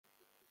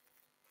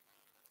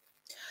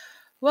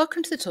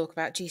Welcome to the talk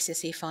about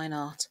GCSE Fine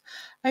Art.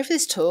 Over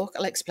this talk,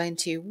 I'll explain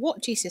to you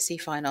what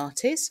GCSE Fine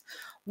Art is,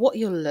 what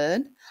you'll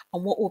learn,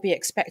 and what will be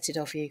expected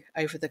of you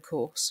over the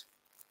course.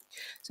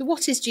 So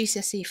what is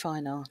GCSE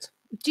Fine Art?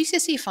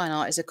 GCSE Fine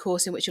Art is a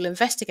course in which you'll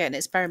investigate and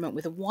experiment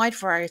with a wide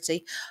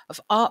variety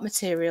of art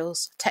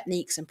materials,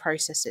 techniques and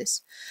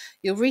processes.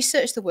 You'll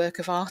research the work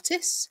of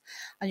artists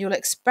and you'll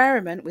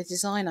experiment with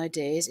design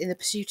ideas in the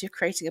pursuit of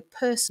creating a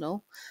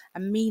personal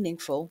and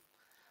meaningful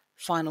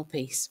final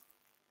piece.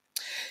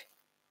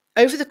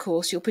 Over the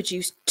course, you'll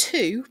produce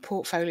 2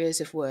 portfolios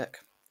of work.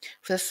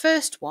 For the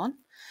first one,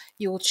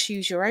 you'll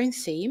choose your own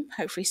theme,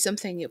 hopefully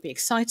something you'll be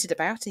excited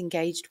about,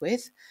 engaged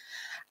with,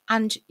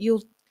 and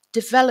you'll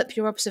develop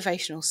your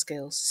observational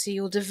skills. So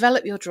you'll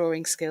develop your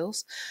drawing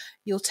skills,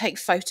 you'll take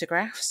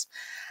photographs,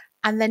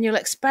 and then you'll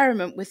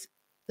experiment with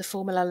the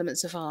formal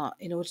elements of art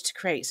in order to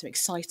create some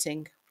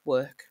exciting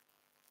work.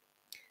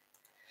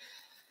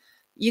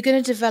 You're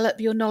going to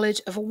develop your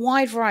knowledge of a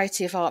wide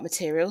variety of art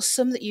materials,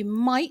 some that you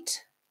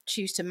might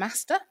choose to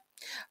master,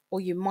 or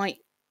you might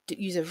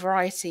use a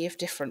variety of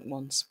different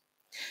ones.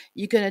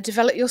 You're going to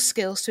develop your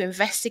skills to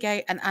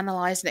investigate and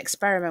analyse and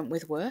experiment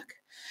with work.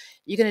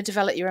 You're going to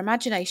develop your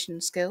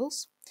imagination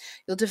skills.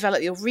 You'll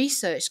develop your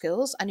research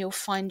skills and you'll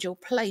find your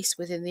place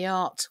within the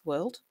art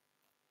world.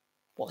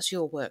 What's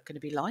your work going to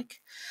be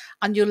like?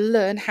 And you'll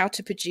learn how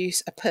to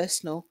produce a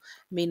personal,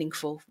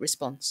 meaningful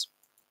response.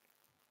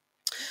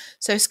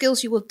 So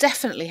skills you will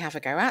definitely have a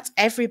go at.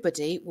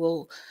 Everybody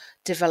will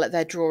develop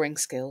their drawing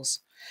skills.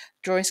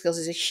 Drawing skills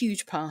is a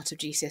huge part of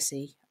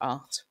GCSE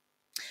art.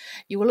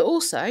 You will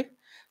also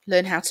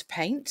learn how to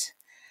paint,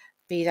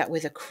 be that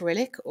with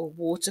acrylic or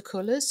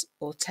watercolours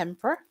or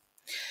tempera.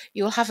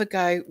 You'll have a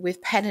go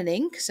with pen and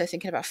ink, so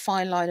thinking about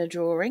fine liner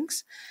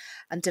drawings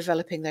and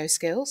developing those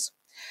skills.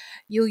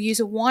 You'll use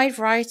a wide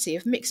variety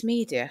of mixed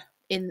media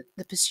in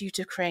the pursuit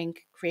of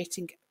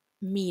creating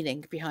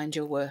meaning behind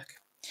your work.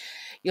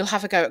 You'll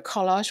have a go at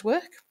collage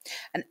work,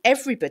 and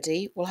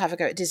everybody will have a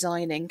go at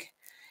designing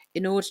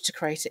in order to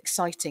create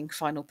exciting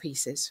final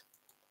pieces.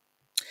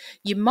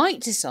 You might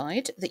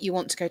decide that you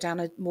want to go down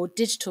a more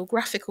digital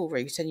graphical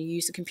route and you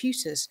use the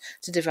computers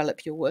to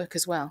develop your work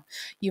as well.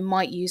 You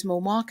might use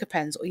more marker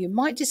pens, or you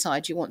might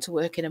decide you want to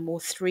work in a more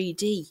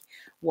 3D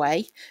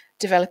way,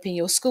 developing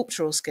your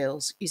sculptural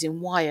skills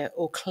using wire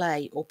or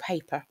clay or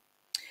paper.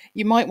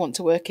 You might want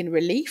to work in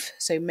relief,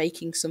 so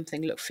making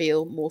something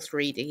feel more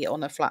 3D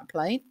on a flat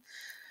plane.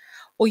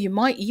 Or you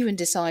might even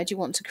decide you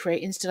want to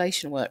create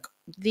installation work.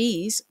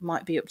 These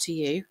might be up to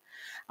you,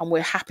 and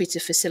we're happy to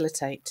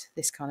facilitate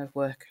this kind of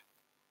work.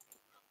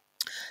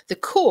 The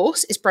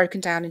course is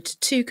broken down into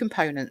 2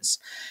 components.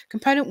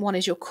 Component 1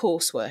 is your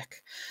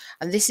coursework,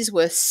 and this is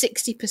worth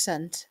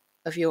 60%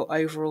 of your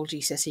overall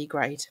GCSE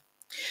grade.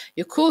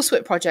 Your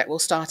coursework project will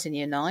start in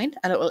Year 9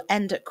 and it will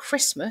end at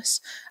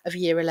Christmas of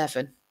Year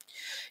 11.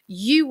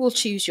 You will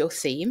choose your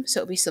theme, so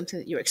it'll be something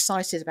that you're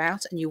excited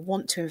about and you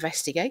want to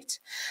investigate,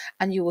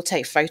 and you will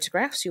take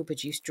photographs, you'll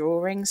produce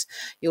drawings,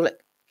 you'll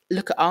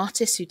look at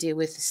artists who deal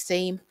with this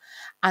theme,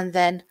 and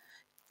then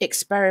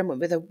experiment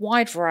with a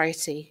wide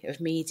variety of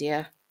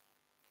media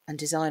and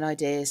design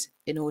ideas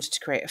in order to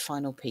create a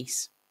final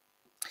piece.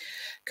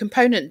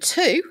 Component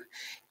 2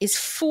 is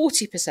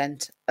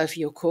 40% of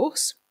your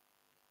course,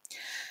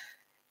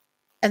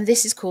 and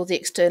this is called the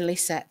externally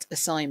set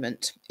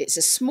assignment. It's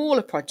a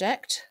smaller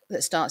project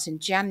that starts in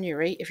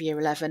January of Year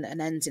 11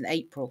 and ends in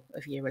April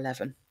of Year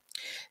 11.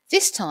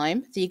 This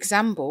time, the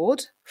exam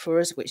board for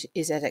us, which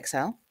is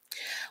Edexcel,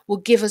 will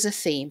give us a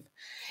theme.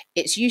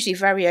 It's usually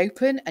very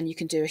open and you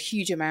can do a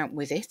huge amount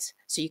with it,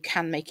 so you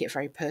can make it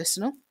very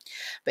personal.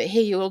 But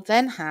here you will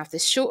then have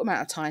this short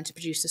amount of time to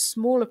produce a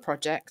smaller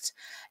project,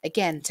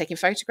 again taking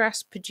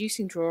photographs,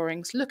 producing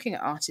drawings, looking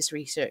at artist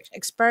research,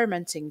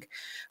 experimenting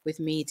with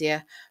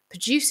media,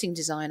 producing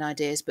design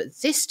ideas,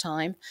 but this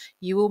time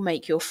you will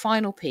make your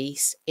final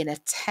piece in a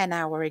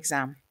 10-hour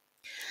exam.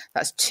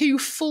 That's 2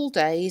 full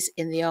days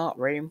in the art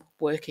room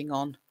working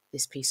on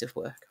this piece of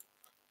work.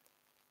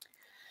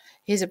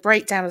 Here's a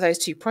breakdown of those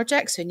 2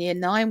 projects. So in Year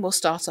 9, we'll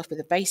start off with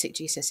a basic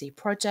GCSE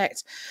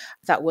project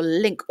that will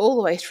link all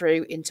the way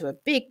through into a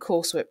big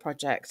coursework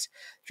project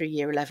through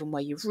Year 11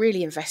 where you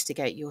really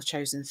investigate your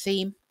chosen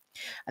theme.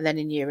 And then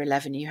in Year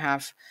 11, you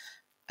have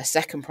a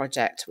second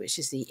project, which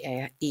is the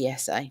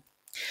ESA.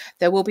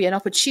 There will be an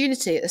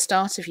opportunity at the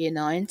start of Year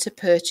 9 to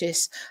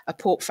purchase a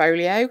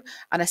portfolio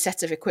and a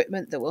set of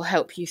equipment that will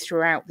help you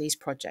throughout these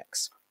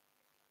projects.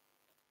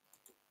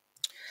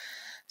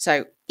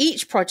 So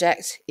each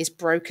project is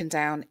broken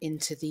down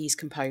into these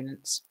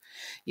components.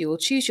 You will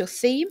choose your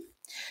theme,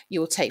 you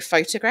will take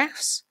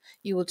photographs,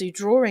 you will do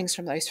drawings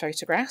from those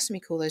photographs, and we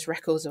call those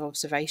records of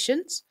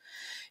observations.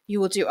 You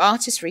will do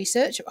artist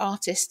research of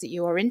artists that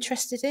you are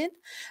interested in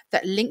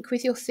that link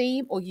with your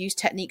theme or use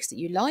techniques that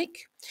you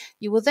like.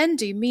 You will then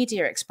do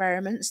media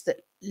experiments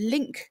that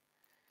link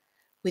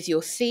with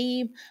your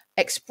theme,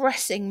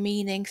 expressing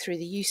meaning through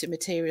the use of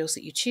materials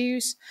that you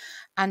choose,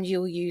 and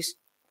you'll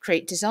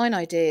create design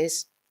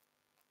ideas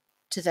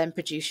to then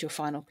produce your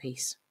final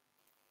piece.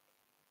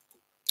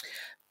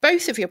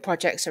 Both of your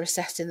projects are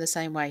assessed in the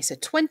same way. So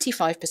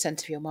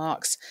 25% of your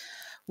marks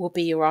will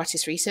be your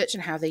artist research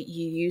and how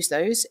you use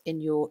those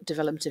in your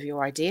development of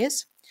your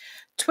ideas.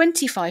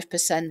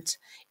 25%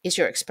 is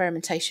your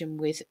experimentation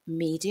with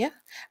media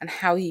and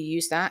how you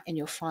use that in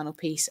your final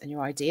piece and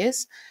your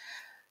ideas.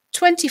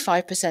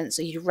 25%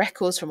 are your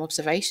records from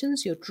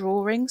observations, your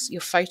drawings,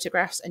 your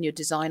photographs, and your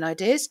design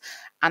ideas,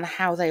 and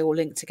how they all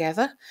link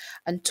together.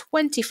 And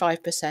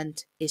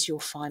 25% is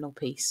your final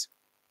piece.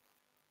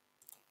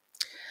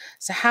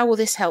 So how will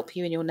this help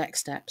you in your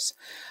next steps?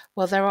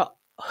 Well, there are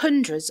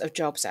hundreds of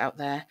jobs out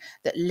there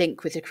that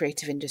link with the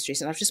creative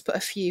industries, and I've just put a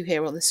few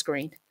here on the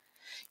screen.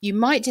 You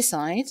might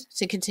decide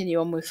to continue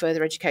on with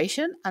further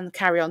education and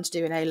carry on to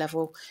do an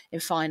A-level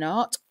in fine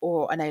art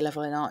or an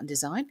A-level in art and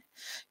design.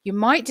 You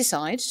might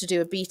decide to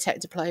do a BTEC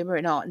diploma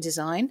in art and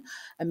design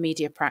and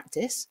media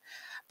practice.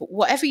 But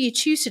whatever you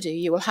choose to do,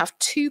 you will have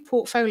 2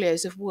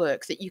 portfolios of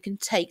work that you can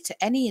take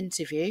to any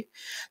interview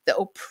that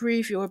will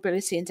prove your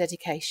ability and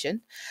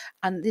dedication.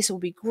 And this will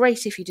be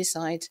great if you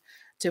decide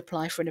to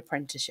apply for an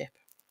apprenticeship.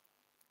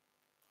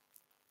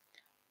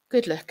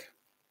 Good luck.